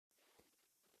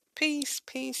Peace,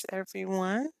 peace,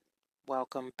 everyone.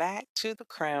 Welcome back to the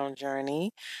Crown Journey.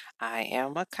 I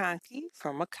am Makanki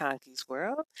from Makanki's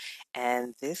World,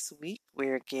 and this week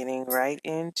we're getting right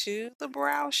into the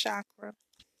brow chakra.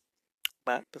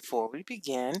 But before we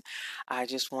begin, I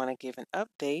just want to give an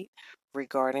update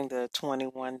regarding the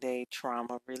 21-day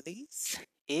trauma release.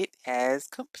 It has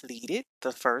completed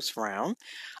the first round.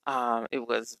 It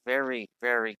was very,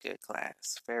 very good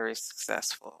class, very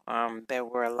successful. There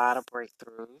were a lot of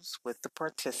breakthroughs with the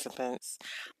participants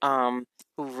who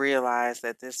realized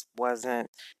that this wasn't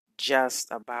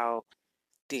just about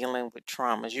dealing with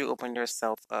traumas. You opening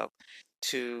yourself up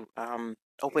to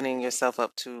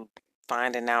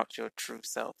finding out your true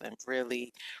self and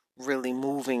really, really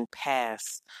moving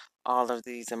past all of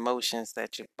these emotions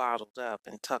that you bottled up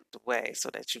and tucked away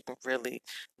so that you can really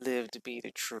live to be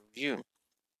the true you.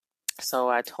 So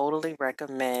I totally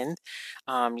recommend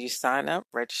you sign up,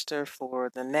 register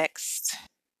for the next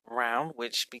round,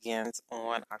 which begins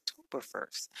on October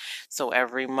 1st. So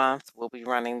every month we'll be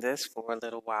running this for a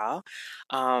little while.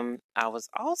 I was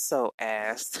also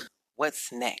asked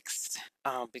what's next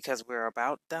because we're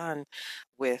about done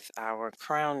with our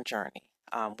crown journey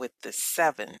with the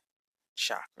seven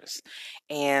chakras.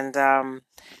 And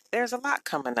there's a lot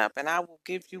coming up, and I will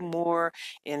give you more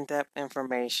in depth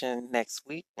information next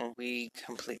week when we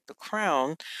complete the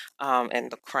crown and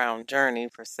the crown journey,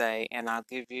 per se. And I'll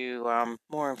give you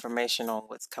more information on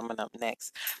what's coming up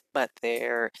next. But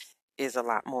there is a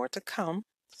lot more to come.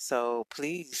 So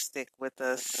please stick with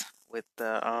us with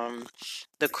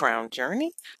the crown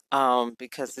journey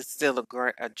because it's still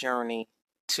a journey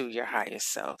to your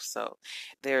highest self. So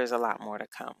there's a lot more to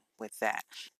come with that.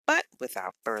 But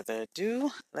without further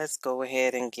ado, let's go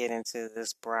ahead and get into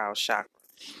this brow chakra.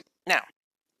 Now,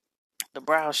 the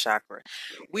brow chakra,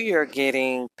 we are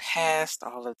getting past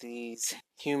all of these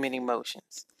human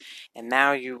emotions. And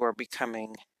now you are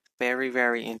becoming very,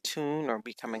 very in tune or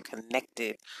becoming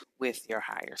connected with your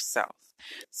higher self.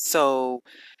 So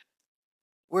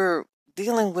we're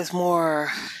dealing with more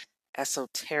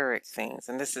esoteric things,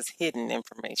 and this is hidden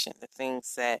information, the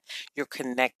things that you're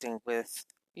connecting with,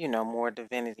 more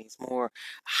divinities, more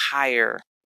higher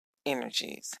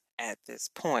energies at this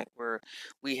point where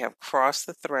we have crossed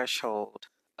the threshold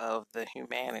of the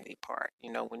humanity part.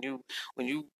 When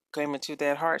you came into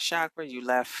that heart chakra, you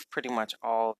left pretty much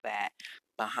all that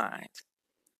behind.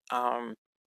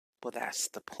 Well, that's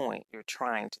the point. You're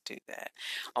trying to do that.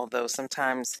 Although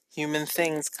sometimes human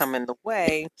things come in the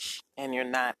way and you're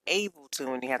not able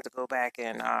to, and you have to go back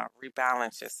and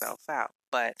rebalance yourself out.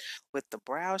 But with the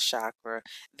brow chakra,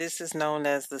 this is known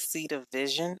as the seat of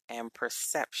vision and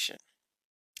perception,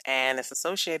 and it's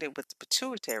associated with the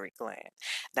pituitary gland.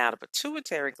 Now, the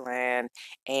pituitary gland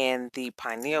and the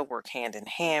pineal work hand in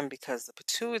hand because the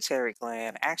pituitary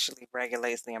gland actually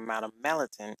regulates the amount of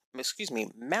melanin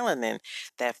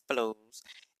that flows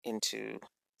into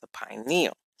the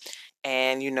pineal.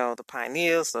 And the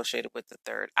pineal associated with the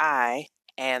third eye.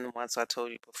 And once I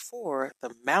told you before,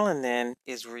 the melanin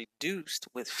is reduced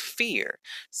with fear.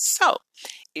 So,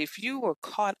 if you were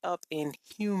caught up in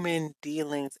human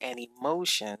dealings and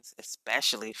emotions,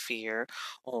 especially fear,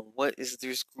 on what is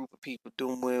this group of people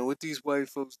doing, what these white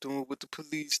folks doing, what the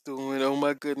police doing, oh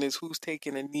my goodness, who's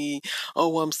taking a knee,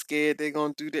 oh, I'm scared they're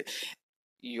going to do that,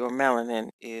 your melanin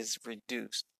is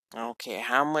reduced. I don't care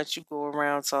how much you go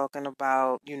around talking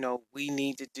about, we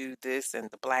need to do this and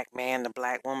the black man, the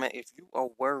black woman. If you are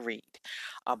worried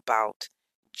about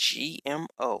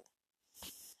GMO,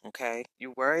 okay,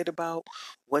 you're worried about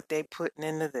what they putting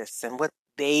into this and what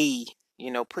they,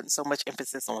 putting so much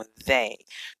emphasis on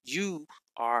you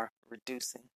are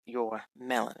reducing your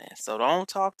melanin. So don't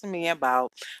talk to me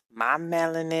about my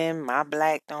melanin, my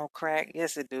black don't crack.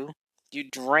 Yes, it do. You're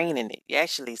draining it. You're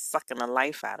actually sucking the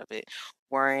life out of it,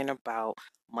 worrying about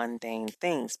mundane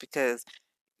things because,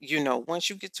 once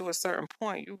you get to a certain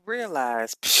point, you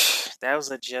realize those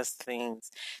are just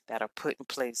things that are put in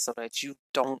place so that you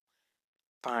don't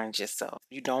find yourself.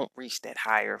 You don't reach that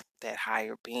higher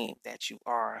being that you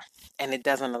are. And it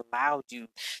doesn't allow you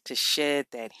to shed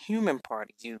that human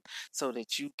part of you so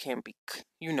that you can be,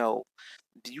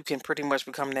 you can pretty much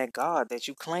become that God that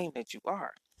you claim that you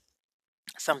are.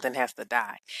 Something has to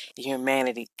die.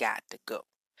 Humanity got to go.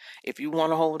 If you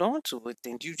want to hold on to it,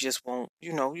 then you just won't,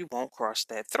 you won't cross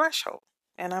that threshold.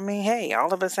 And I mean, hey,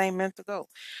 all of us ain't meant to go.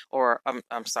 Or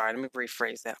I'm sorry, let me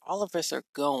rephrase that. All of us are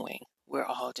going. We're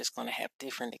all just going to have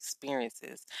different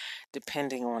experiences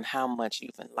depending on how much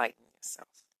you've enlightened yourself.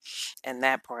 And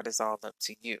that part is all up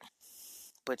to you.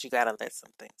 But you got to let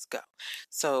some things go.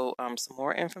 So, some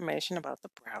more information about the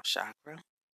brow chakra.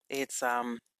 It's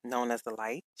known as the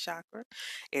light chakra.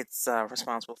 It's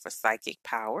responsible for psychic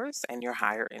powers and your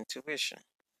higher intuition.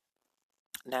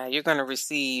 Now you're going to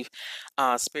receive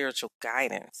spiritual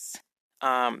guidance.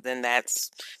 Then that's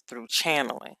through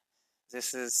channeling.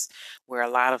 This is where a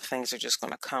lot of things are just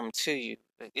going to come to you.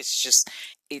 It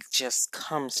just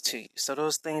comes to you. So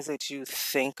those things that you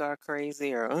think are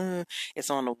crazy or it's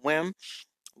on a whim,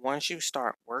 once you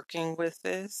start working with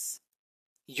this,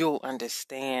 you'll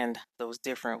understand those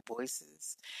different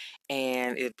voices,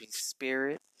 and it'd be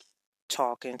spirit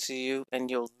talking to you, and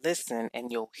you'll listen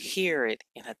and you'll hear it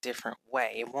in a different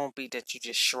way. It won't be that you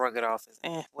just shrug it off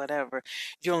as whatever.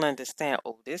 You'll understand,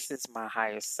 oh, this is my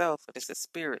higher self, or this is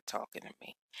spirit talking to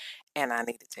me, and I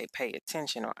need to pay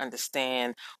attention or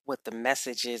understand what the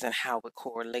message is and how it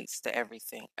correlates to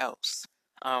everything else.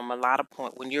 A lot of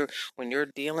point when you're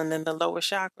dealing in the lower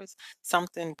chakras,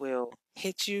 something will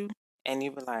hit you and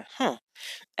you'll be like,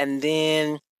 and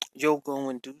then you'll go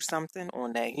and do something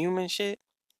on that human shit,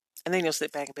 and then you'll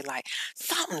sit back and be like,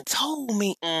 something told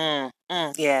me,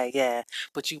 yeah,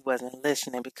 but you wasn't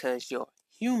listening because your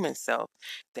human self,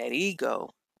 that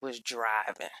ego, was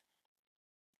driving.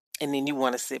 And then you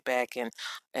want to sit back and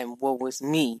woe was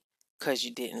me because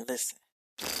you didn't listen,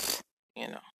 you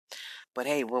know. But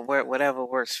hey, whatever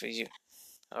works for you,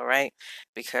 all right?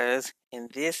 Because in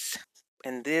this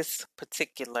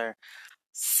particular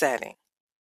setting,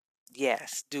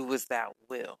 yes, do as thou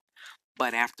will.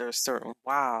 But after a certain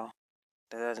while,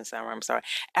 that doesn't sound right. I'm sorry.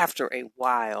 After a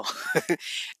while,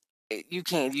 you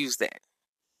can't use that.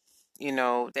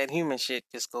 That human shit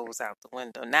just goes out the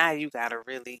window. Now you gotta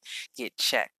really get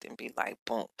checked and be like,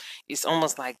 boom. It's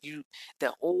almost like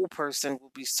the old person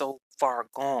will be so far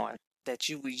gone that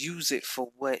you would use it for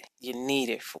what you need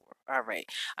it for. All right,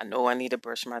 I know I need to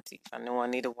brush my teeth. I know I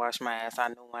need to wash my ass. I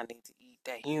know I need to eat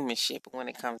that human shit. But when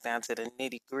it comes down to the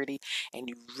nitty gritty and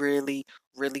you really,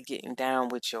 really getting down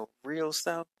with your real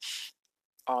self,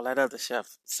 all that other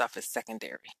stuff is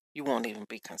secondary. You won't even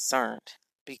be concerned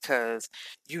because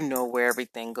you know where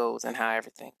everything goes and how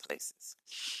everything places.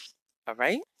 All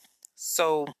right.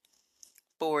 So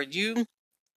for you,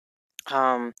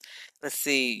 um, let's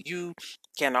see, you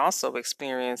can also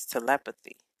experience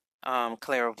telepathy,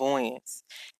 clairvoyance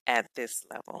at this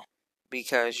level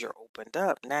because you're opened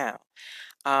up now.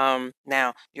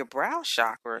 Now, your brow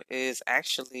chakra is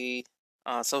actually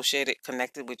associated,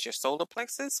 connected with your solar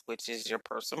plexus, which is your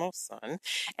personal sun,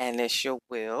 and it's your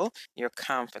will, your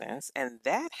confidence, and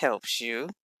that helps you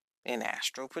in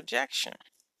astral projection.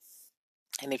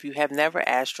 And if you have never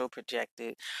astral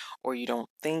projected or you don't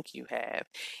think you have,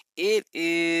 it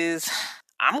is,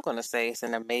 I'm going to say it's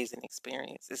an amazing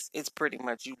experience. It's pretty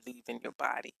much you leaving your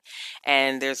body.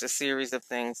 And there's a series of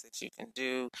things that you can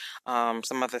do.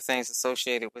 Some other things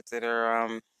associated with it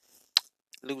are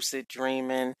lucid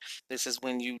dreaming. This is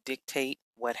when you dictate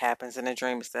what happens in a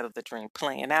dream instead of the dream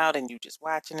playing out and you just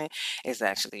watching it. It's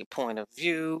actually a point of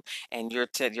view, and your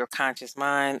conscious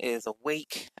mind is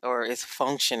awake, or is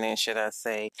functioning, should I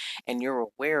say, and you're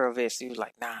aware of it. So you're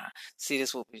like, nah, see, this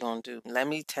is what we're gonna do. Let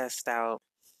me test out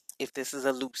if this is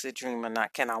a lucid dream or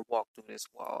not. Can I walk through this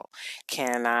wall?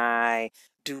 Can I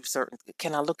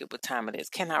can I look at what time it is?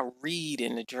 Can I read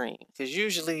in the dream? Because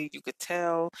usually you could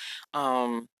tell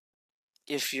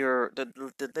if you're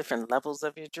the different levels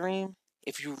of your dream.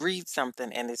 If you read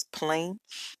something and it's plain,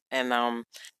 and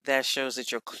that shows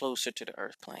that you're closer to the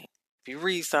earth plane. If you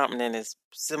read something and it's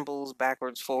symbols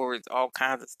backwards, forwards, all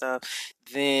kinds of stuff,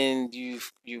 then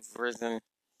you've risen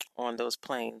on those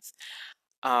planes.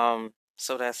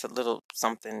 So that's a little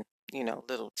something,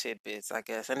 little tidbits, I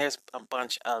guess. And there's a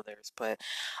bunch others, but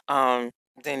um,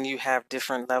 then you have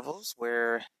different levels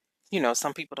where,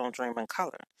 some people don't dream in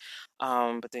color.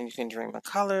 But then you can dream in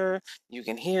color, you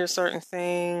can hear certain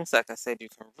things. Like I said, you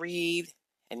can read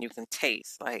and you can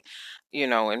taste. Like, in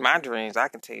my dreams, I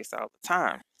can taste all the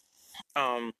time.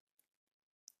 Um,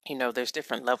 there's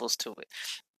different levels to it,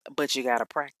 but you got to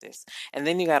practice. And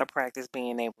then you got to practice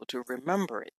being able to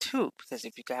remember it too, because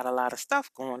if you got a lot of stuff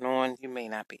going on, you may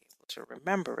not be able to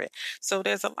remember it. So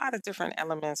there's a lot of different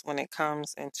elements when it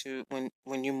comes into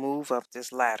when you move up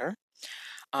this ladder.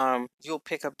 You'll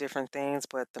pick up different things,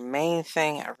 but the main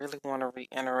thing I really want to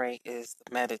reiterate is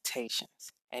the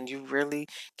meditations. And you really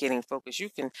getting focused. You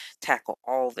can tackle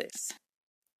all this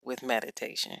with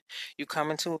meditation. You come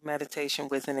into meditation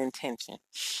with an intention.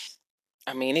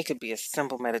 I mean, it could be a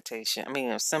simple meditation. I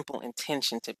mean, a simple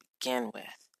intention to begin with.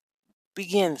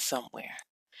 Begin somewhere.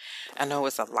 I know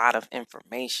it's a lot of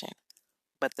information,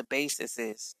 but the basis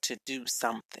is to do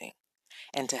something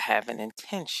and to have an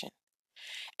intention.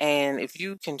 And if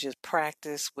you can just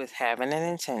practice with having an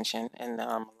intention, and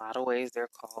a lot of ways they're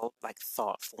called like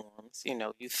thought forms,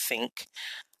 you think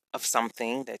of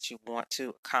something that you want to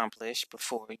accomplish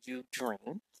before you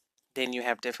dream. Then you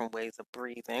have different ways of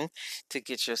breathing to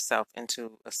get yourself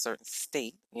into a certain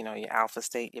state, your alpha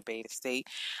state, your beta state,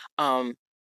 um,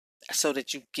 so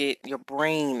that you get your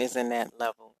brain is in that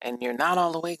level and you're not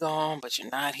all the way gone, but you're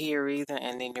not here either.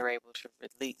 And then you're able to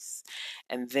release.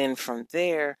 And then from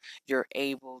there, you're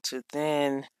able to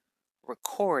then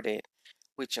record it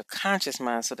with your conscious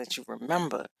mind so that you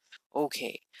remember,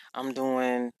 okay, I'm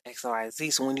doing X, Y,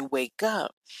 Z. So when you wake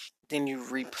up, then you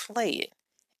replay it.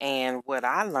 And what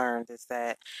I learned is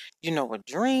that, a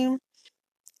dream,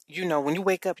 when you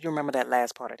wake up, you remember that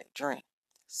last part of that dream.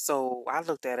 So I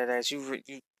looked at it as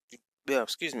yeah,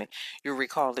 excuse me, you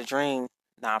recall the dream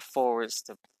not forwards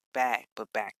to back,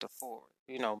 but back to forward,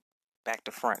 back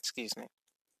to front, excuse me.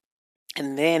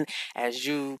 And then as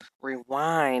you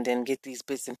rewind and get these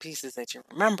bits and pieces that you're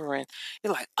remembering,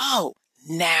 you're like, oh,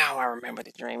 now I remember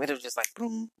the dream. It'll just like,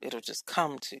 boom, it'll just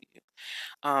come to you.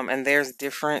 And there's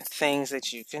different things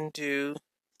that you can do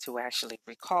to actually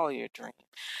recall your dream.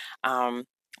 Um,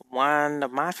 One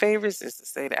of my favorites is to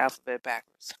say the alphabet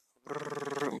backwards.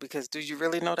 Because do you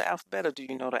really know the alphabet or do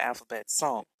you know the alphabet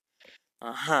song?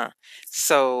 Uh-huh.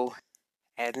 So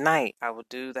at night, I would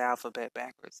do the alphabet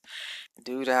backwards, and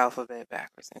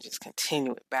just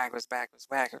continue it backwards, backwards,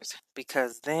 backwards,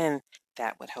 because then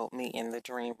that would help me in the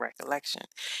dream recollection.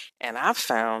 And I've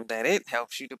found that it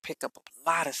helps you to pick up a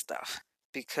lot of stuff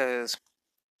because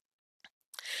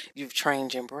you've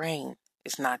trained your brain.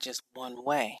 It's not just one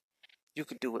way. You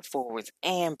could do it forwards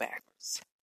and backwards.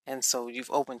 And so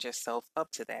you've opened yourself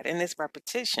up to that. And it's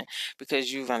repetition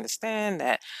because you understand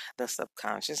that the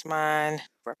subconscious mind,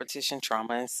 repetition,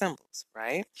 trauma, and symbols,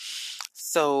 right?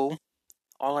 So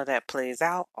all of that plays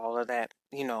out, all of that,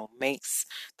 makes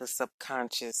the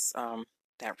subconscious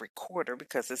that recorder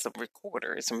because it's a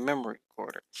recorder, it's a memory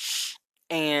recorder.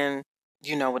 And,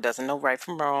 it doesn't know right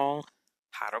from wrong,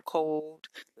 hot or cold,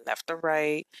 left or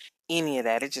right, any of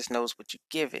that. It just knows what you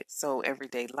give it. So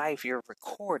everyday life, you're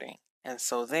recording. And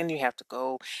so then you have to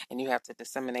go and you have to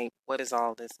disseminate what does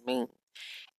all this mean?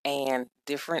 And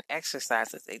different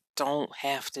exercises, they don't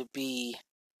have to be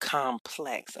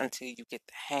complex until you get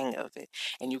the hang of it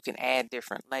and you can add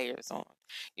different layers on.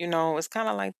 It's kind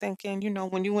of like thinking,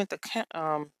 when you went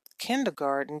to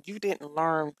kindergarten, you didn't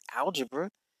learn algebra,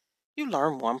 you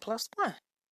learned 1 plus 1.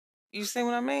 You see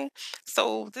what I mean?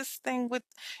 So this thing with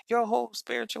your whole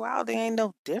spirituality ain't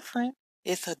no different.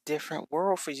 It's a different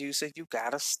world for you. So you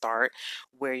gotta start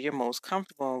where you're most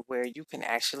comfortable and where you can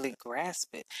actually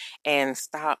grasp it and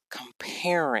stop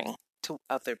comparing to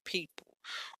other people.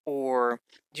 Or,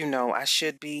 I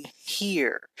should be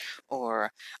here.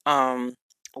 Or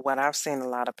what I've seen a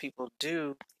lot of people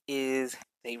do is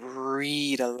they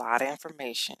read a lot of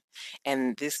information.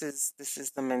 And this is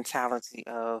the mentality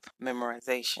of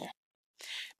memorization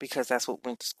because that's what we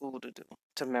went to school to do,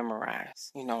 to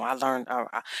memorize.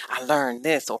 I learned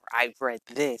this or I read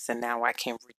this and now I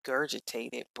can regurgitate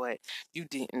it, but you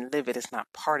didn't live it. It's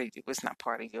not part of you. It's not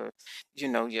part of your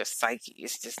psyche.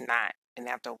 It's just not. And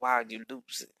after a while you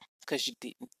lose it because you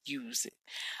didn't use it.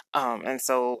 And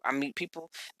so I meet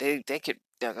people, they could,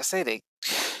 like I say,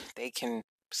 they can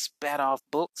spat off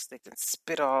books, they can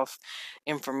spit off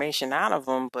information out of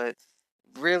them, but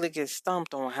really get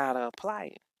stumped on how to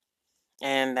apply it.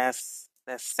 And that's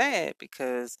sad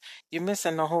because you're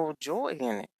missing the whole joy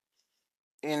in it.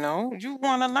 You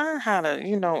want to learn how to,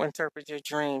 interpret your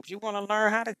dreams. You want to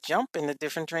learn how to jump into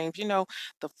different dreams.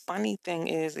 The funny thing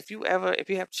is if you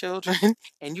have children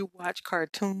and you watch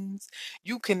cartoons,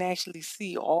 you can actually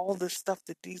see all the stuff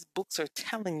that these books are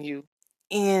telling you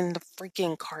in the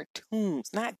freaking cartoons.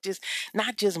 Not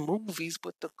just movies,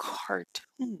 but the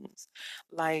cartoons.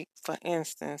 Like for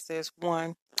instance, there's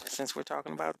one, since we're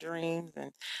talking about dreams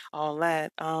and all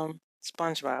that,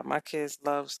 SpongeBob. My kids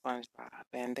love SpongeBob.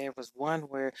 And there was one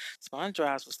where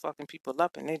SpongeBob was fucking people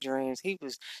up in their dreams. He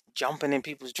was jumping in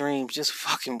people's dreams, just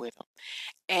fucking with them.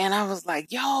 And I was like,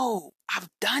 yo, I've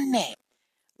done that.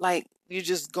 Like, you're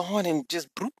just going and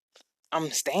just bloop. I'm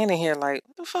standing here like,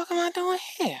 what the fuck am I doing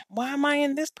here? Why am I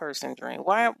in this person's dream?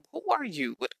 Who are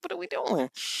you? What are we doing?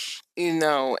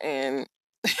 And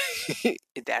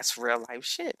that's real life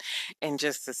shit. And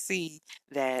just to see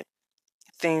that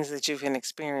things that you can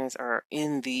experience are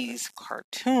in these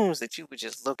cartoons that you would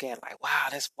just look at like, wow,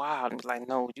 that's wild. And be like,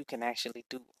 no, you can actually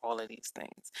do all of these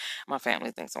things. My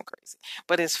family thinks I'm crazy.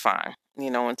 But it's fine.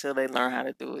 Until they learn how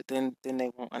to do it, then they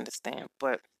won't understand.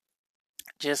 But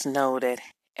just know that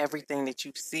everything that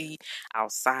you see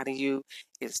outside of you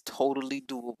is totally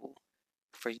doable.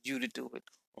 for you to do it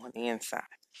on the inside.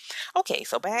 Okay,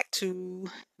 so back to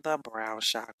the brow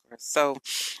chakra. So,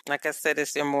 like I said,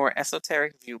 it's your more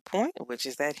esoteric viewpoint, which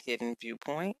is that hidden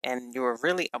viewpoint, and you're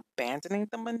really abandoning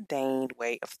the mundane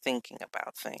way of thinking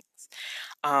about things.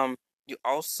 You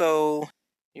also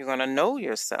you're gonna know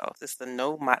yourself. It's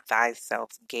the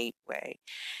thyself gateway,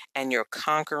 and you're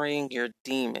conquering your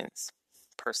demons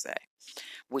per se,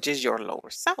 which is your lower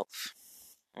self.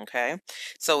 Okay.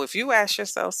 So if you ask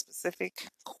yourself specific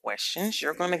questions,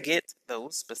 you're going to get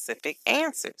those specific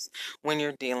answers when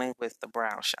you're dealing with the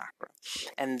brow chakra.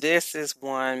 And this is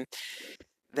one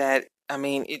that, I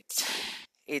mean,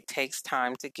 it takes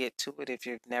time to get to it if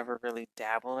you've never really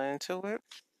dabbled into it.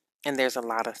 And there's a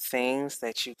lot of things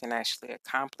that you can actually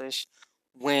accomplish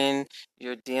when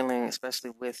you're dealing,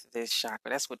 especially with this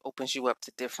chakra. That's what opens you up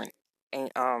to different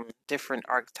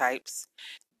archetypes,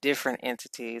 different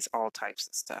entities, all types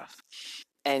of stuff.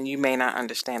 And you may not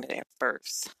understand it at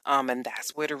first. And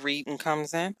that's where the reading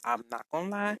comes in. I'm not gonna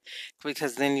lie,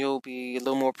 because then you'll be a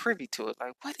little more privy to it.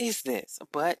 Like, what is this?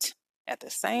 But at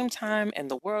the same time, in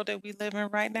the world that we live in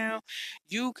right now,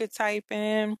 you could type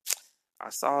in, I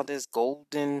saw this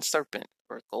golden serpent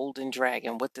or golden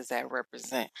dragon. What does that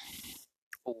represent?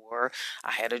 Or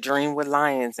I had a dream with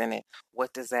lions in it.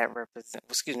 What does that represent?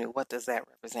 Excuse me, what does that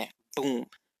represent? Boom.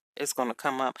 It's going to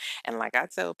come up. And like I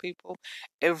tell people,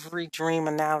 every dream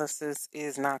analysis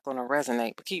is not going to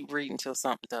resonate, but keep reading until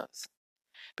something does.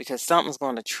 Because something's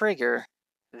going to trigger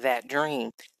that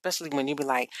dream, especially when you be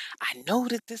like, I know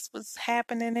that this was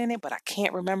happening in it, but I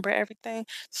can't remember everything.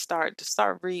 Start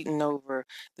reading over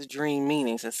the dream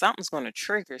meanings, and something's going to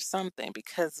trigger something,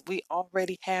 because we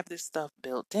already have this stuff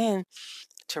built in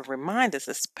to remind us,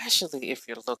 especially if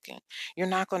you're looking. You're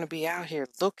not going to be out here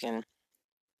looking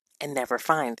and never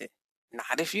find it.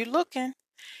 Not if you're looking.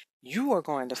 You are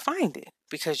going to find it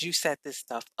because you set this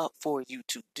stuff up for you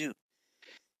to do.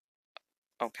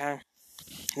 Okay?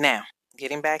 Now,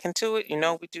 getting back into it,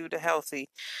 we do the healthy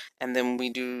and then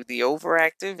we do the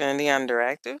overactive and the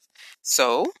underactive.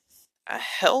 So, a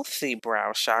healthy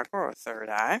brow chakra or third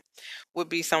eye would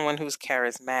be someone who's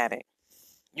charismatic.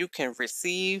 You can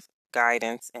receive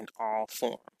guidance in all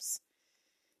forms.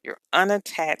 You're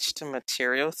unattached to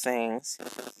material things.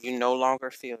 You no longer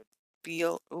fear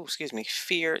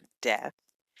death.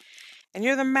 And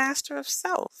you're the master of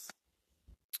self.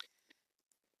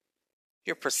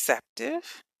 You're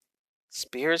perceptive,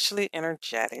 spiritually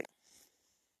energetic,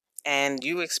 and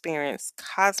you experience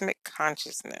cosmic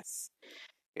consciousness.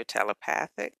 You're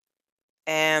telepathic,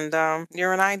 and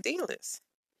you're an idealist.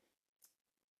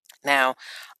 Now,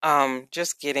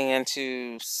 just getting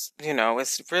into,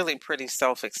 it's really pretty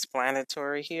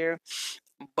self-explanatory here.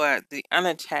 But the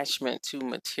unattachment to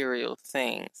material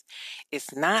things,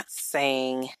 it's not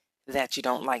saying that you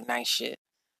don't like nice shit,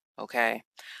 okay?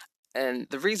 And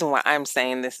the reason why I'm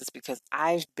saying this is because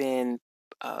I've been,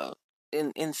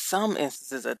 in some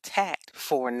instances, attacked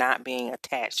for not being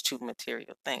attached to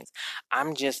material things.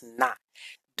 I'm just not.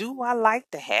 Do I like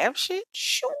to have shit?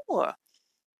 Sure.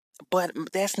 But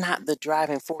that's not the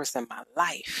driving force in my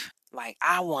life. Like,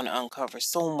 I want to uncover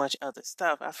so much other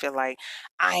stuff. I feel like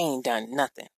I ain't done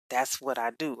nothing. That's what I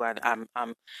do.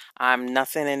 I'm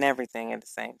nothing and everything at the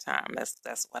same time.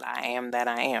 That's what I am. That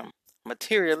I am.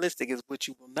 Materialistic is what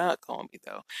you will not call me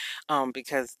though,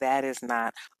 because that is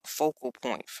not a focal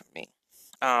point for me.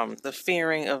 The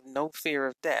fearing of no fear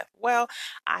of death. Well,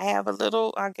 I have a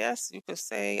little, I guess you could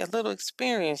say, a little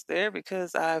experience there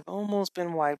because I've almost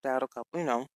been wiped out a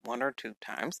couple, one or two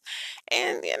times.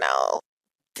 And,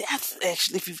 death,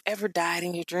 actually, if you've ever died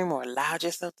in your dream or allowed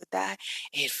yourself to die,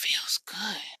 it feels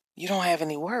good. You don't have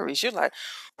any worries. You're like,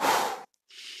 whew.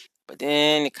 But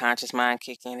then your conscious mind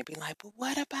kick in and be like, but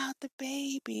what about the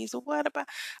babies? What about,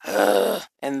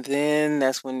 and then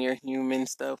that's when your human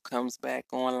stuff comes back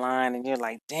online and you're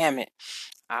like, damn it.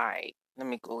 All right, let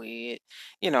me go ahead.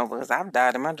 Because I've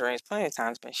died in my dreams plenty of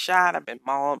times, been shot, I've been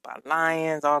mauled by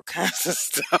lions, all kinds of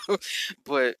stuff.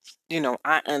 But,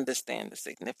 I understand the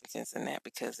significance in that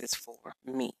because it's for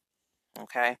me.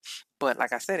 Okay. But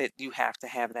like I said, you have to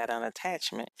have that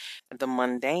unattachment. The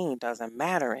mundane doesn't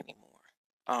matter anymore.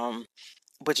 Um,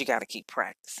 but you got to keep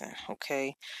practicing,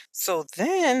 okay? So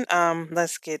then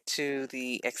let's get to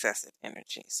the excessive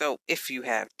energy. So if you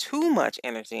have too much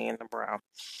energy in the brow,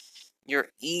 you're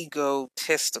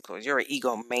egotistical, you're an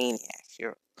egomaniac,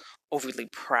 you're overly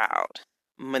proud,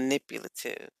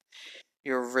 manipulative,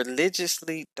 you're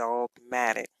religiously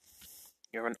dogmatic,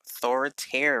 you're an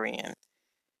authoritarian,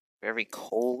 very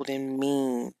cold and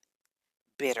mean,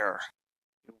 bitter,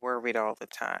 you're worried all the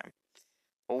time,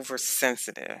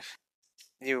 oversensitive,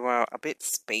 you are a bit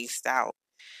spaced out,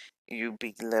 you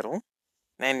belittle,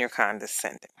 and you're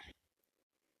condescending.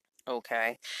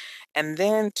 Okay. And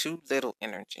then too little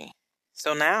energy.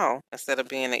 So now, instead of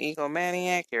being an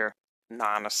egomaniac, you're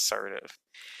non assertive.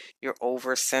 You're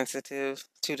oversensitive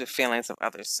to the feelings of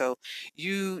others. So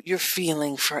you're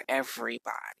feeling for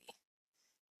everybody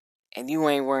and you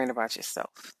ain't worrying about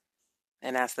yourself.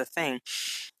 And that's the thing.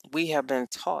 We have been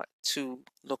taught to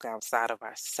look outside of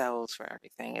ourselves for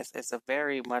everything. It's a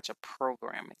very much a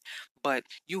programming, but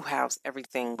you house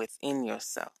everything within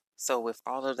yourself. So if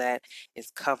all of that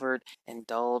is covered and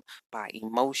dulled by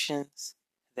emotions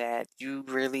that you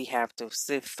really have to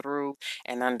sift through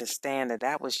and understand that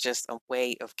that was just a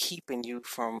way of keeping you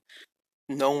from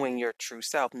knowing your true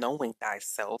self, knowing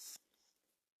thyself,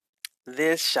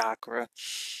 this chakra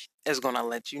is going to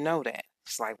let you know that.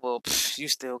 It's like, well, you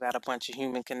still got a bunch of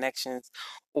human connections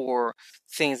or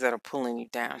things that are pulling you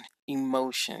down,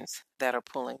 emotions that are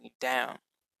pulling you down.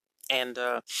 And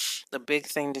the big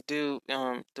thing to do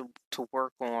to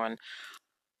work on,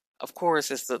 of course,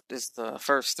 is the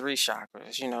first three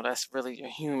chakras. You know, that's really your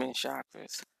human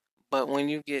chakras. But when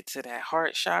you get to that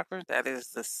heart chakra, that is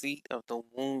the seat of the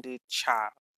wounded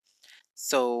child.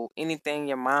 So anything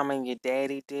your mom and your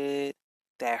daddy did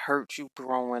that hurt you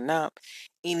growing up,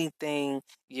 anything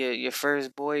your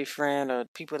first boyfriend or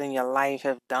people in your life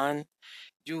have done,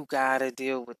 you gotta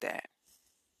deal with that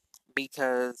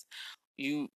because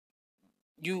you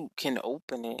you can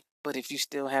open it, but if you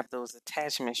still have those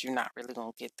attachments, you're not really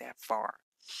gonna get that far.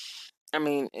 I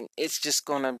mean, it's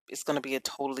gonna be a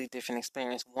totally different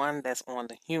experience, one that's on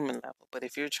the human level. But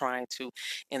if you're trying to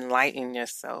enlighten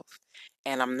yourself,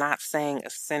 and I'm not saying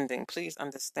ascending, please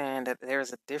understand that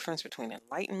there's a difference between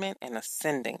enlightenment and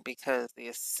ascending because the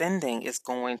ascending is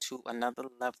going to another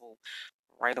level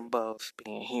right above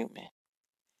being human.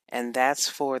 And that's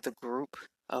for the group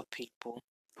of people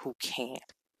who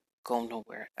can't go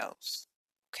nowhere else.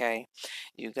 Okay?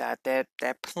 You got that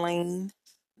plane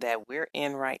that we're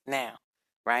in right now,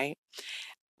 right?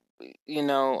 You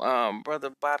know,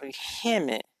 Brother Bobby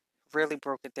Hemmett really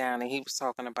broke it down and he was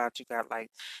talking about you got like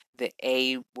the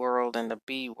A world and the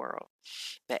B world.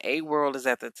 The A world is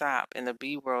at the top and the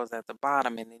B world is at the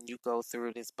bottom, and then you go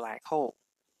through this black hole.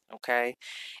 Okay?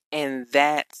 And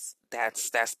that's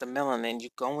the melanin. You're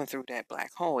going through that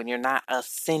black hole and you're not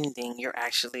ascending. You're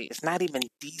actually, it's not even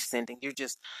descending. You're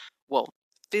just, well,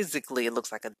 physically it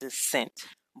looks like a descent,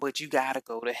 but you got to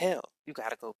go to hell. You got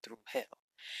to go through hell.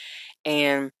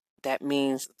 And that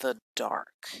means the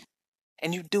dark.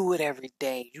 And you do it every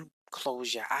day. You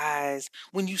close your eyes.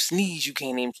 When you sneeze, you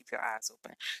can't even keep your eyes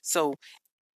open. So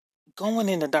going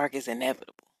in the dark is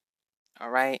inevitable. All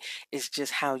right. It's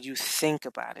just how you think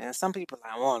about it. And some people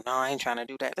are like, well, no, I ain't trying to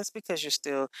do that. That's because you're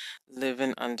still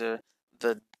living under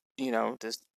the,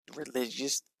 this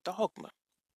religious dogma,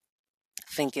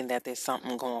 thinking that there's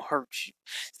something going to hurt you,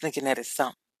 thinking that it's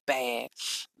something bad.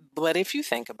 But if you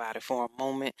think about it for a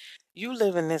moment, you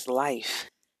live in this life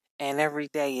and every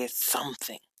day is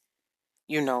something.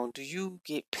 Do you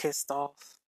get pissed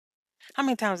off? How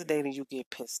many times a day do you get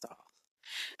pissed off?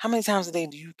 How many times a day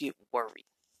do you get worried?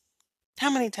 How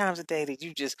many times a day did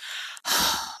you just,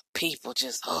 people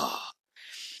just,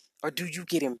 or do you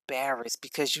get embarrassed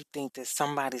because you think that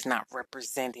somebody's not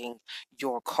representing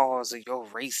your cause or your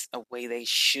race the way they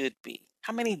should be?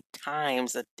 How many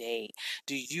times a day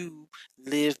do you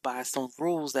live by some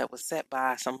rules that were set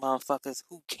by some motherfuckers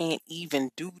who can't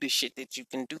even do the shit that you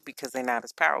can do because they're not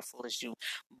as powerful as you,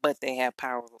 but they have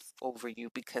power over you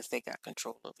because they got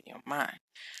control over your mind?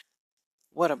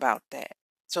 What about that?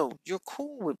 So you're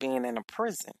cool with being in a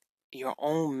prison, your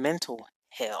own mental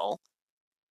hell,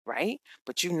 right?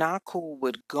 But you're not cool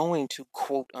with going to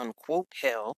quote unquote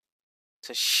hell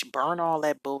to burn all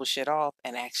that bullshit off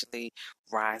and actually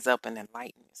rise up and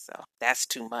enlighten yourself. That's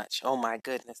too much. Oh my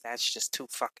goodness, that's just too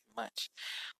fucking much.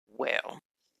 Well,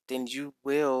 then you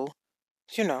will,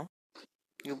 you know,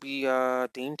 you'll be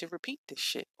deemed to repeat this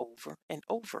shit over and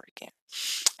over again.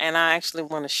 And I actually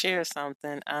want to share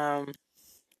something.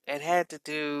 It had to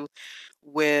do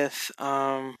with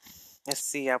let's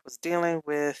see, I was dealing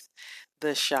with the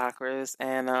chakras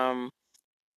and I'm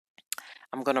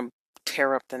gonna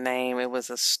tear up the name. It was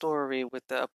a story with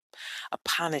the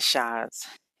Upanishads,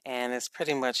 and it's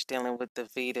pretty much dealing with the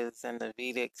Vedas and the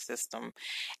Vedic system.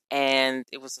 And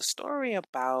it was a story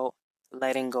about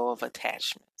letting go of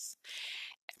attachments.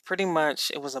 Pretty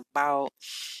much, it was about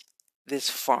this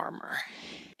farmer,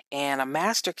 And a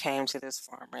master came to this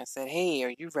farmer and said, "Hey,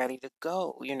 are you ready to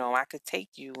go? I could take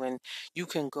you and you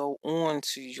can go on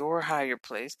to your higher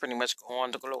place, pretty much go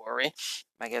on to glory,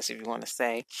 I guess if you want to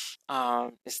say.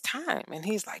 It's time." And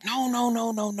he's like, "No, no,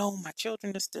 no, no, no. My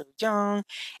children are still young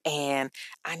and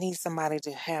I need somebody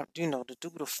to have, to do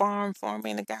the farm for me."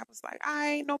 And the guy was like, "I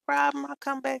ain't no problem. I'll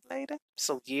come back later."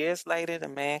 So years later, the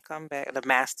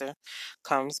master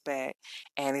comes back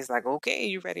and he's like, "Okay,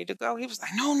 you ready to go?" He was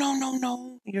like, "No, no, no,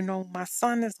 no. My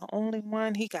son is the only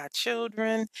one. He got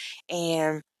children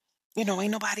and,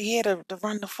 ain't nobody here to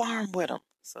run the farm with him."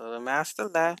 So the master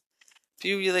left.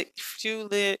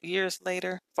 Years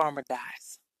later, farmer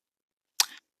dies.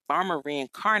 Farmer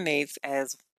reincarnates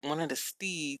as one of the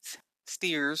steeds,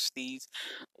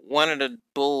 one of the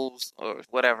bulls or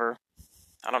whatever.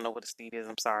 I don't know what a steed is.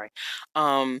 I'm sorry.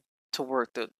 Um, to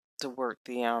work the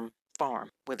farm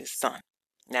with his son.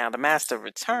 Now the master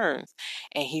returns,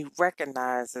 and he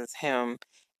recognizes him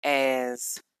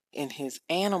as in his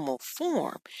animal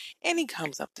form, and he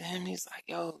comes up to him. He's like,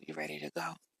 "Yo, you ready to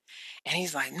go?" And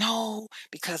he's like, "No,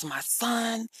 because my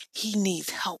son, he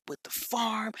needs help with the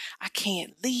farm. I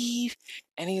can't leave."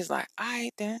 And he's like, "All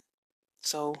right then."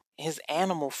 So his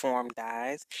animal form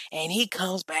dies and he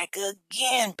comes back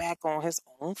again, back on his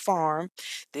own farm.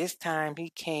 This time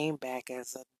he came back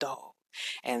as a dog.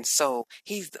 And so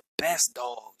he's the best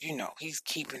dog. He's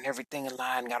keeping everything in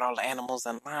line, got all the animals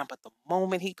in line. But the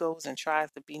moment he goes and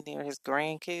tries to be near his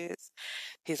grandkids,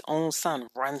 his own son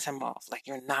runs him off. Like,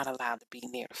 you're not allowed to be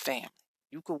near the family.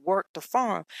 You could work the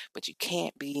farm, but you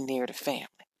can't be near the family.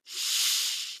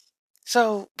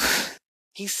 So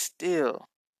he's still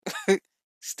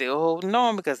holding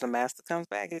on because the master comes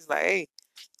back. He's like, "Hey,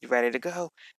 you ready to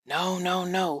go?" "No, no,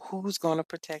 no. Who's going to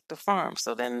protect the farm?"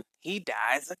 So then he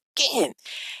dies again.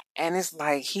 And it's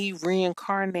like he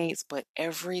reincarnates, but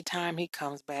every time he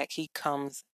comes back, he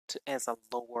comes as a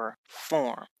lower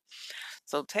form.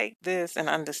 So take this and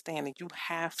understand that you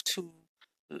have to,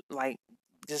 like,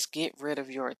 just get rid of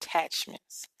your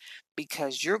attachments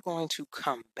because you're going to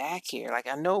come back here. Like,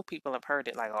 I know people have heard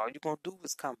it, like, all you're going to do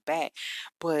is come back.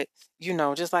 But,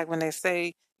 just like when they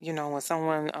say, when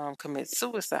someone commits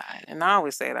suicide, and I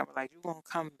always say that, I'm like, you're going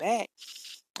to come back.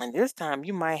 And this time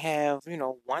you might have,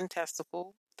 one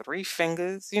testicle, three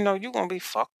fingers, you're going to be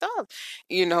fucked up.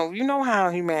 You know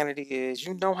how humanity is.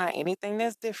 You know how anything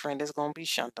that's different is going to be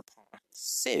shunned upon.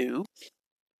 So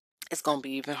it's going to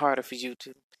be even harder for you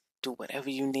to do whatever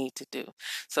you need to do.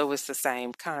 So it's the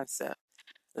same concept.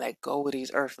 Let go of these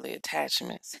earthly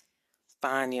attachments.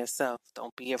 Find yourself.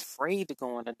 Don't be afraid to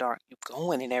go in the dark. You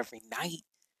go in it every night.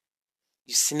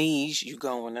 You sneeze, you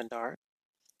go in the dark.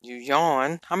 You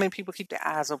yawn. How many people keep their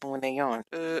eyes open when they yawn?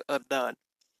 Done.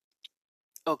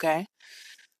 Okay?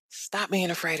 Stop being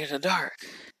afraid of the dark.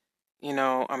 And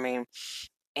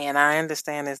I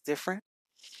understand it's different.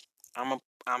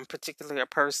 I'm particularly a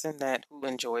person that who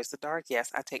enjoys the dark. Yes,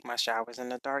 I take my showers in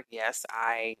the dark. Yes,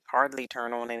 I hardly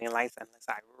turn on any lights unless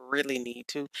I really need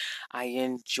to. I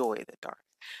enjoy the dark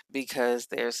because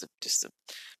there's just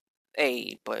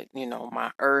but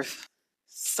my earth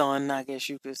sun, I guess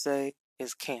you could say,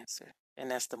 is Cancer.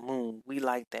 And that's the moon. We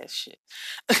like that shit.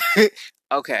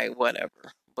 Okay,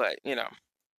 whatever. But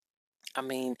I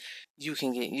mean, you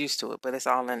can get used to it, but it's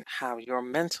all in how your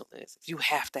mental is. If you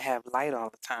have to have light all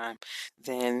the time,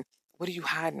 then what are you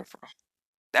hiding from?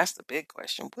 That's the big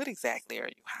question. What exactly are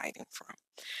you hiding from?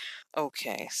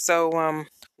 Okay, so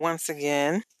once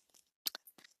again,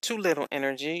 too little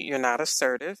energy. You're not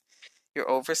assertive. You're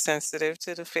oversensitive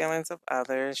to the feelings of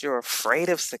others. You're afraid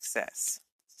of success.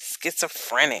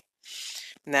 Schizophrenic.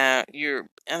 Now,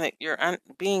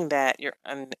 being that you're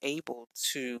unable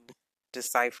to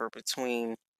decipher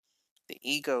between the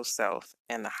ego self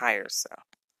and the higher self.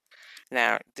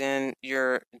 Now, then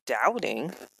you're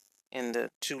doubting in the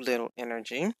too little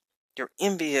energy. You're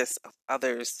envious of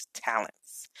others'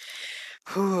 talents.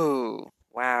 Whew.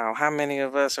 Wow. How many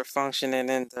of us are functioning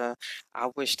in the "I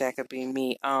wish that could be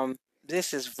me"?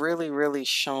 This is really, really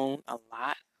shown a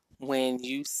lot when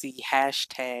you see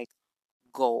hashtag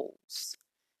goals.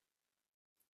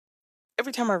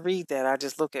 Every time I read that, I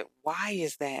just look at why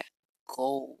is that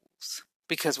goals?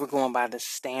 Because we're going by the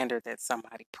standard that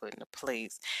somebody put into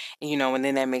place. And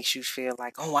then that makes you feel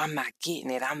like, oh, I'm not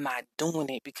getting it. I'm not doing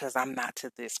it because I'm not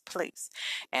to this place.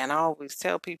 And I always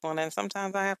tell people, and then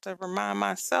sometimes I have to remind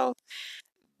myself,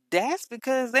 that's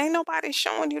because ain't nobody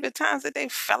showing you the times that they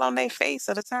fell on their face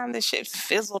or the time that shit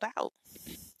fizzled out.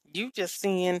 You just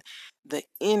seeing the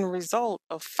end result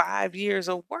of 5 years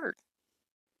of work,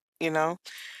 you know,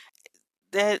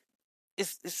 that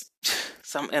it's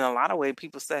some in a lot of way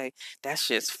people say that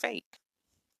shit's fake.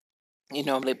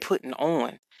 They're putting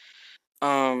on.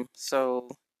 So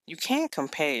you can't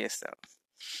compare yourself.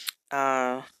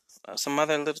 Uh, some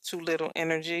other little too little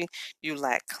energy. You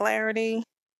lack clarity.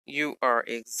 You are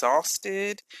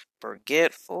exhausted,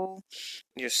 forgetful.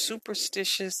 You're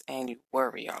superstitious, and you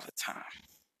worry all the time.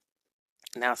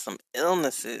 Now, some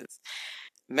illnesses.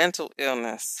 Mental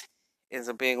illness is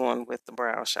a big one with the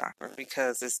brow chakra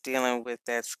because it's dealing with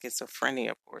that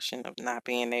schizophrenia portion of not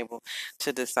being able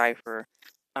to decipher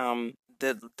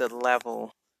the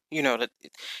level. You know, that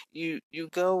you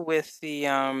go with the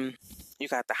you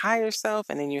got the higher self,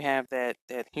 and then you have that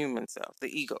human self, the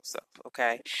ego self,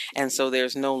 okay? And so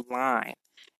there's no line.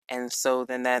 And so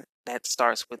then that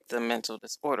starts with the mental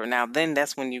disorder. Now then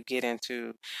that's when you get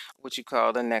into what you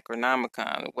call the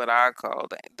Necronomicon, what I call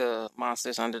the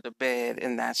monsters under the bed,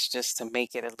 and that's just to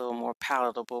make it a little more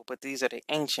palatable. But these are the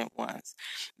ancient ones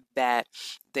that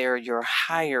they're your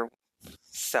higher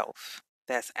self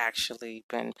that's actually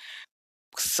been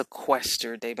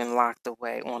sequestered, they've been locked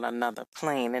away on another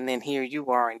plane, and then here you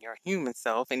are in your human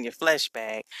self in your flesh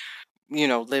bag,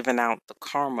 living out the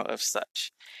karma of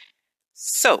such.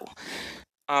 So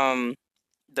um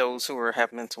those who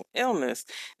have mental illness,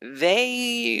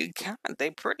 they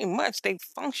pretty much they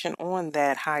function on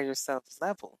that higher self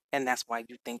level, and that's why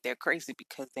you think they're crazy,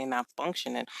 because they're not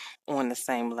functioning on the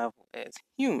same level as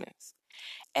humans.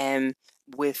 And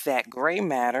with that gray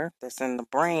matter that's in the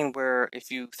brain, where if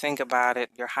you think about it,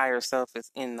 your higher self is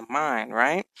in the mind,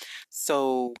 right?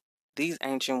 So these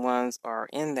ancient ones are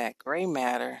in that gray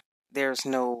matter. There's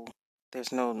no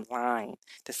there's no line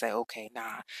to say, okay,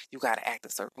 nah, you got to act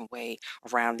a certain way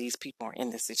around these people or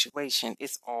in this situation.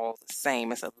 It's all the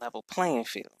same. It's a level playing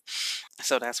field.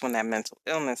 So that's when that mental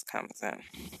illness comes in.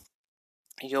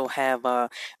 You'll have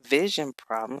vision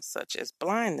problems such as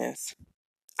blindness,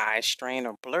 eye strain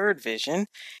or blurred vision,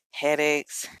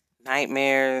 headaches,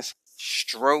 nightmares,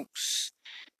 strokes,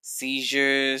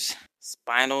 seizures,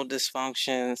 spinal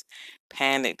dysfunctions,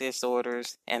 panic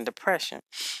disorders, and depression.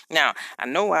 Now, I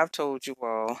know I've told you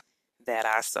all that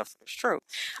I suffered a stroke.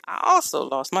 I also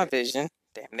lost my vision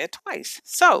damn near twice.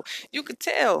 So you could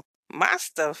tell my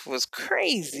stuff was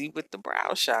crazy with the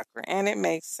brow chakra, and it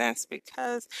makes sense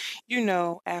because,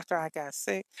 after I got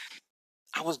sick,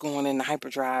 I was going into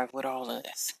hyperdrive with all of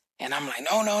this. And I'm like,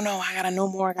 no, no, no, I gotta know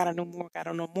more, I gotta know more, I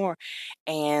gotta know more.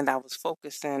 And I was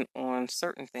focusing on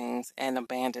certain things and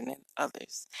abandoning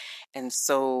others. And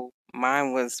so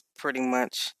mine was pretty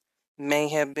much, may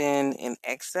have been in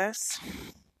excess,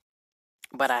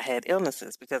 but I had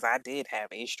illnesses because I did have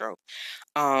a stroke.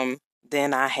 Um,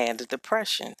 then I had the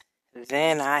depression.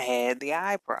 Then I had the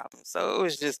eye problem. So it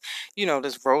was just,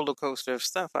 this roller coaster of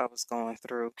stuff I was going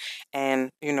through. And,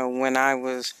 when I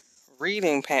was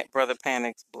reading Brother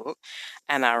Panic's book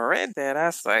and I read that, I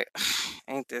was like,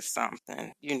 ain't this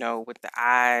something, with the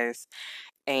eyes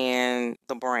and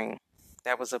the brain.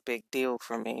 That was a big deal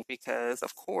for me because,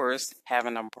 of course,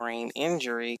 having a brain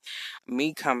injury,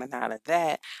 me coming out of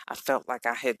that, I felt like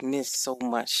I had missed so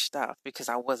much stuff because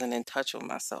I wasn't in touch with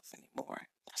myself anymore.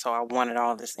 So I wanted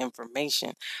all this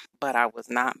information, but I was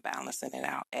not balancing it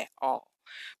out at all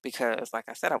because, like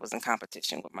I said, I was in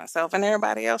competition with myself, and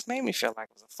everybody else made me feel like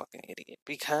I was a fucking idiot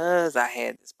because I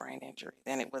had this brain injury.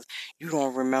 Then it was, you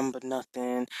don't remember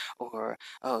nothing, or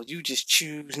oh, you just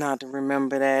choose not to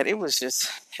remember that. It was just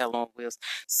hell on wheels.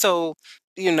 So,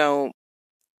 you know,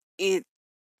 it,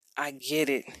 I get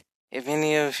it. If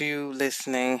any of you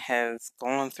listening has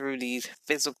gone through these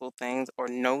physical things or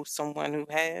know someone who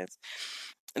has,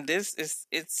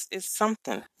 it's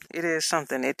something. It is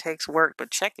something. It takes work,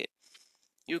 but check it.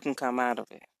 You can come out of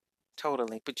it.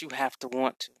 Totally. But you have to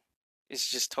want to. It's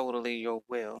just totally your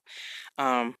will.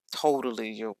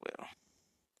 Totally your will.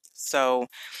 So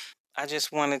I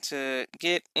just wanted to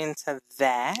get into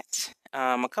that.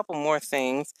 A couple more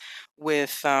things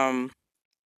with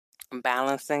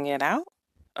balancing it out.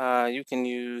 You can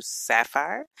use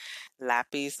sapphire,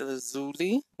 lapis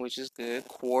lazuli, which is good,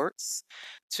 quartz,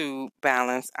 to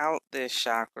balance out this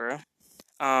chakra.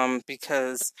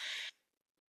 Because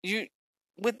you,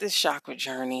 with this chakra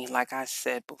journey, like I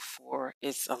said before,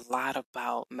 it's a lot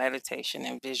about meditation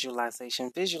and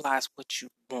visualization. Visualize what you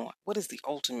want. What is the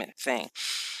ultimate thing?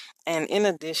 And in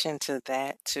addition to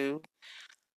that, too,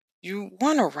 you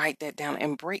want to write that down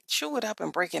and chew it up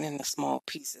and break it into small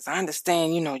pieces. I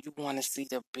understand, you want to see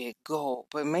the big goal,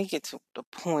 but make it to the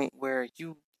point where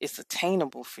it's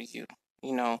attainable for you.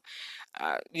 You know,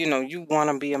 you want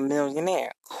to be a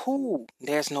millionaire. Cool.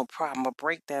 There's no problem. But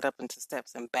break that up into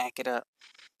steps and back it up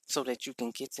so that you can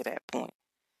get to that point.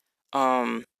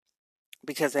 Um,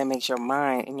 because that makes your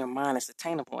mind, and your mind is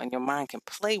attainable, and your mind can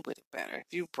play with it better.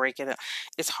 If you break it up,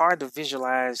 it's hard to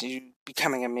visualize you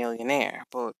becoming a millionaire,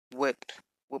 but what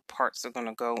parts are going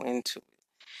to go into it?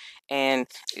 And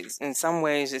in some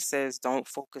ways, it says don't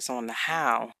focus on the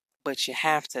how, but you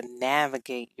have to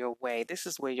navigate your way. This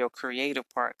is where your creative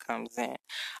part comes in.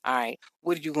 All right,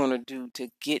 what are you going to do to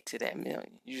get to that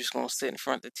million? You just going to sit in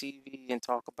front of the TV and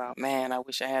talk about, man, I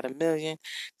wish I had a million?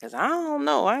 Because I don't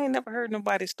know. I ain't never heard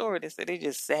nobody's story that said they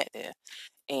just sat there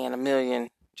and a million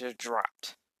just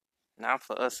dropped. Not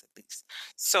for us, at least.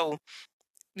 So,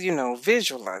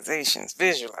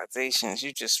 visualizations,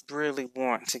 you just really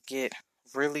want to get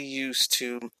really used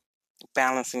to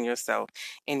balancing yourself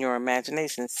in your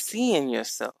imagination, seeing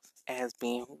yourself as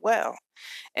being well.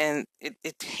 And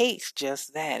it takes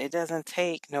just that. It doesn't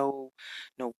take no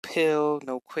pill,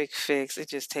 no quick fix. It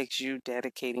just takes you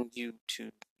dedicating you to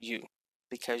you,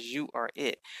 because you are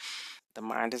it. The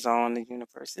mind is on, the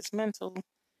universe is mental.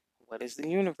 What is the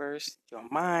universe? Your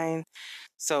mind.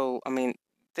 So, I mean,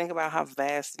 think about how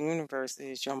vast the universe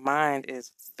is. Your mind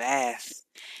is vast.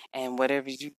 And whatever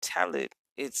you tell it,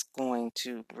 it's going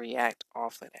to react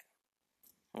off of that.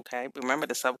 Okay? Remember,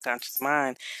 the subconscious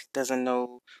mind doesn't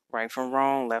know right from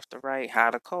wrong, left to right,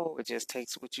 hot or cold. It just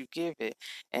takes what you give it.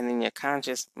 And then your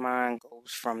conscious mind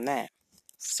goes from that.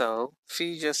 So,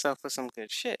 feed yourself with some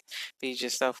good shit. Feed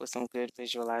yourself with some good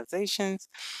visualizations,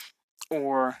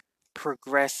 or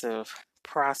progressive,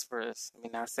 prosperous, I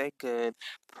mean, I say good,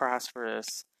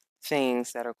 prosperous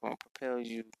things that are going to propel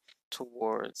you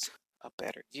towards a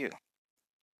better you.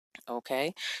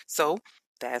 Okay, so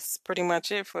that's pretty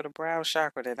much it for the brow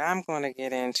chakra that I'm going to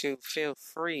get into. Feel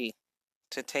free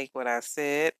to take what I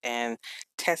said and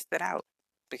test it out,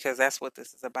 because that's what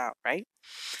this is about, right?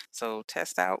 So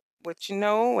test out what you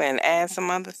know and add some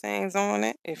other things on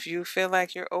it. If you feel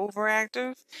like you're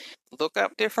overactive, look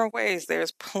up different ways.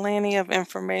 There's plenty of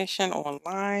information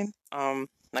online.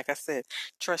 Like I said,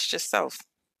 trust yourself.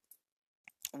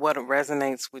 What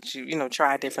resonates with you,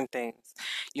 try different things.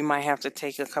 You might have to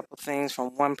take a couple things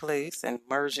from one place and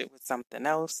merge it with something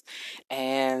else,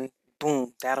 and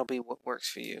boom, that'll be what works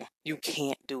for you. You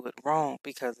can't do it wrong,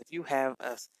 because if you have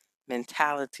a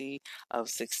mentality of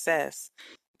success,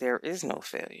 there is no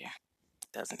failure.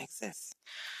 It doesn't exist.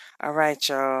 All right,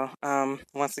 y'all.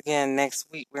 Once again, next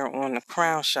week we're on the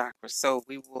crown chakra, so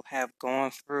we will have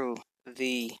gone through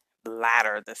the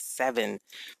ladder, the seven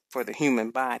for the human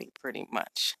body, pretty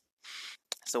much.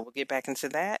 So we'll get back into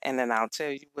that, and then I'll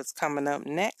tell you what's coming up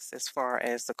next as far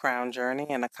as the crown journey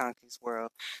and Akanki's world.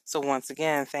 So once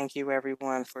again, thank you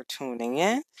everyone for tuning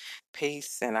in.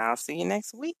 Peace, and I'll see you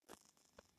next week.